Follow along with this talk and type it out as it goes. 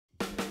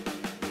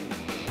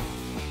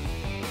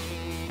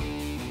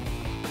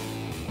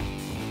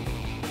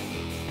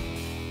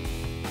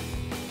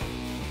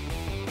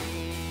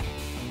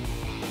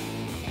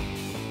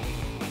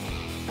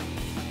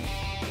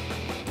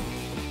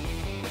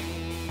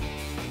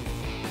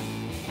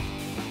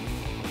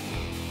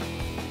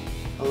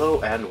Hello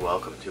and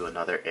welcome to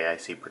another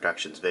AIC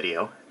Productions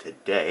video.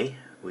 Today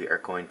we are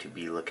going to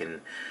be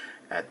looking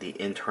at the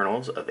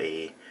internals of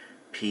a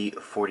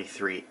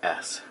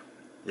P43s.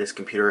 This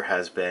computer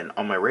has been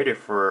on my radar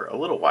for a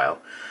little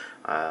while.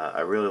 I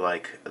really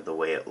like the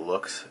way it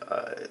looks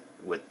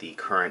with the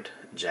current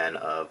gen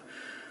of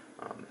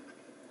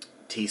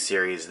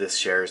T-Series. This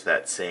shares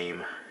that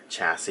same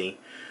chassis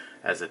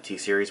as the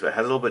T-Series, but it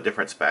has a little bit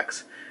different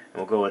specs, and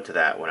we'll go into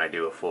that when I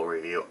do a full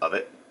review of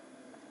it.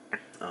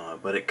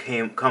 But it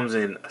comes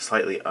in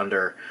slightly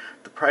under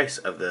the price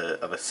of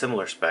a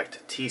similar spec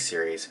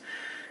T-Series,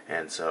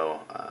 and so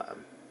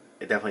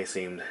it definitely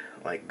seemed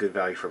like good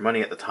value for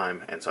money at the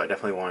time, and so I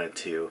definitely wanted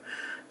to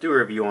do a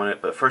review on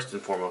it. But first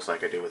and foremost,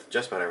 like I do with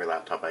just about every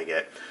laptop I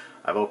get,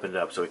 I've opened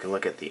it up so we can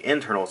look at the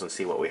internals and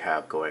see what we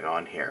have going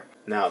on here.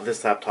 Now,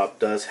 this laptop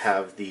does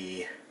have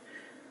the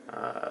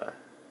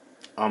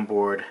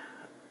onboard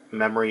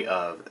memory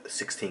of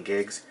 16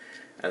 gigs,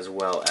 as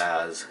well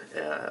as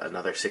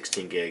another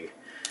 16 gig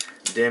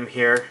DIMM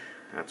here.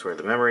 That's where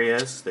the memory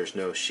is. There's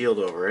no shield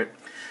over it.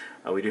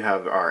 We do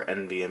have our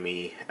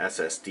NVMe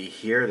SSD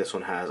here. This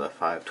one has a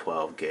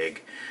 512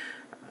 gig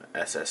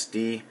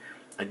SSD.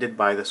 I did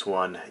buy this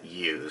one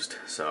used,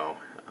 so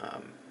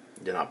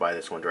did not buy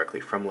this one directly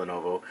from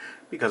Lenovo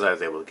because I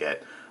was able to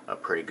get a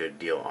pretty good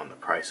deal on the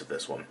price of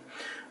this one.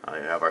 We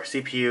have our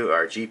CPU,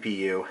 our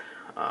GPU.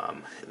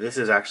 This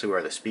is actually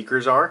where the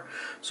speakers are.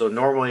 So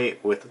normally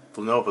with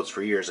Lenovo's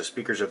for years, the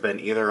speakers have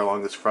been either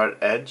along this front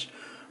edge,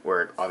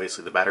 where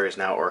obviously the battery is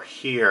now, or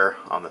here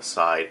on the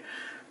side,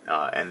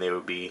 and they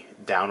would be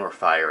down or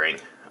firing.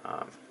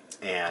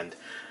 And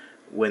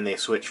when they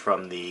switched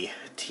from the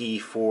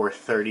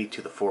T430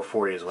 to the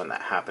 440 is when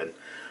that happened.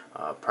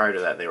 Prior to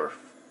that, they were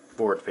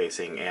forward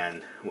facing,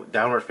 and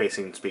downward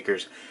facing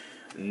speakers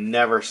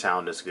never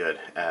sound as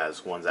good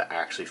as ones that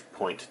actually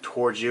point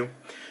towards you.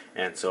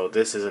 And so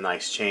this is a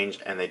nice change,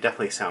 and they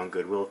definitely sound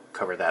good. We'll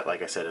cover that,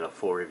 like I said, in a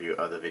full review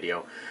of the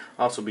video.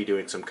 I'll also be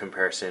doing some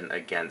comparison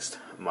against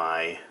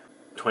my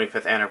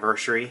 25th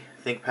anniversary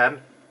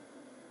ThinkPad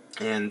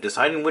and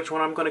deciding which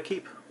one I'm going to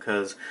keep,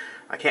 because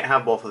I can't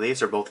have both of these.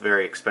 They're both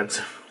very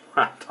expensive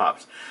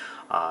laptops,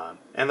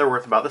 and they're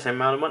worth about the same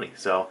amount of money.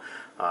 So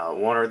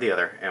one or the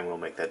other, and we'll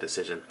make that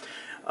decision.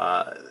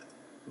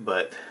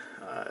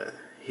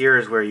 Here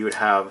is where you would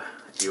have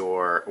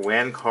your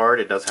WAN card.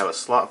 It does have a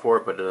slot for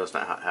it, but it does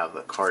not have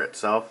the card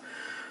itself.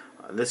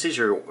 This is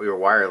your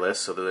wireless,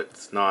 so that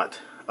it's not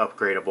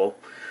upgradable.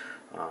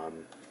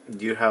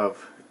 You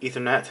have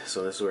Ethernet,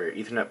 so this is where your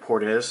Ethernet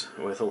port is,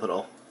 with a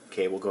little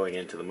cable going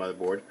into the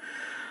motherboard.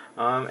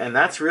 And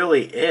that's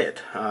really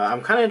it.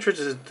 I'm kind of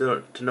interested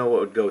to know what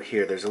would go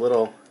here. There's a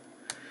little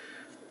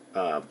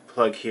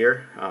plug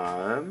here,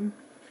 and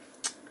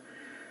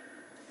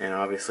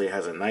obviously it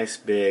has a nice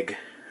big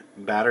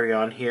battery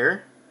on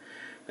here.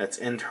 That's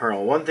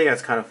internal. One thing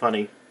that's kind of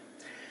funny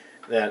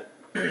that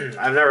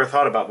I've never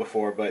thought about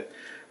before, but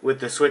with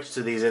the switch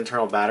to these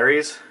internal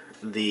batteries,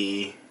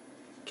 the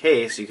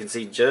case, you can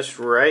see just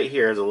right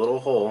here is a little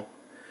hole,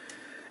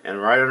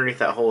 and right underneath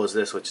that hole is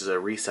this, which is a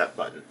reset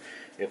button.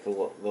 If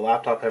the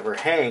laptop ever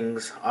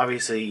hangs,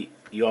 obviously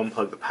you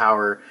unplug the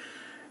power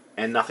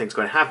and nothing's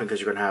going to happen because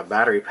you're going to have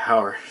battery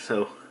power.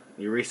 So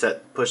you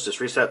push this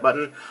reset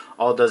button,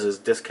 all it does is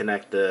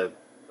disconnect the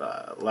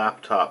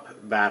laptop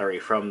battery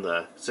from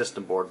the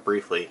system board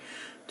briefly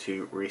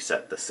to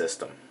reset the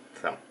system.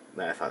 So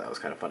I thought that was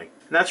kind of funny.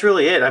 And that's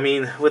really it. I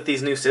mean, with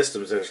these new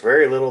systems, there's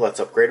very little that's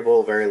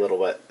upgradable, very little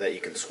that you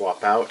can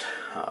swap out.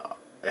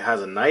 It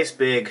has a nice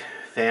big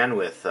fan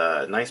with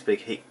nice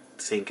big heat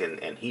sink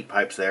and heat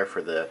pipes there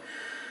for the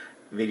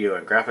video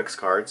and graphics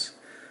cards.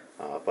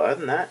 But other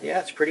than that, yeah,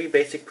 it's pretty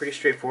basic, pretty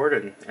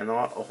straightforward, and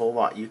a whole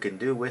lot you can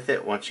do with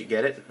it once you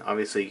get it.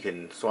 Obviously, you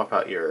can swap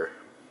out your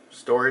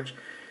storage,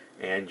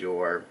 and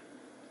you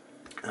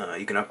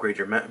can upgrade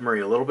your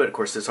memory a little bit. Of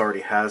course, this already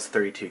has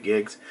 32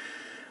 gigs.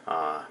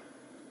 I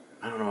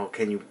don't know,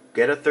 can you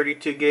get a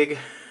 32 gig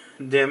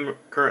DIMM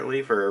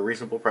currently for a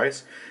reasonable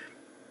price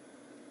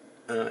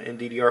in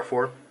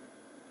DDR4?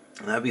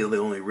 That'd be the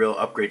only real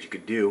upgrade you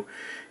could do,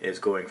 is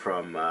going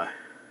from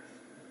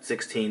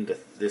 16 to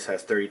this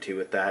has 32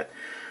 with that.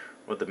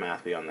 What would the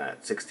math be on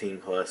that? 16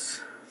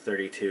 plus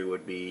 32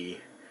 would be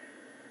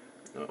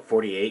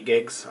 48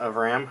 gigs of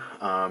RAM.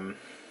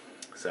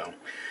 So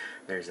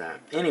there's that.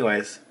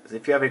 Anyways,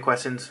 if you have any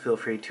questions, feel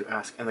free to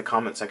ask in the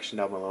comment section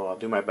down below. I'll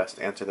do my best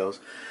to answer those.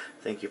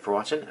 Thank you for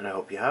watching, and I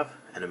hope you have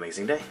an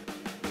amazing day.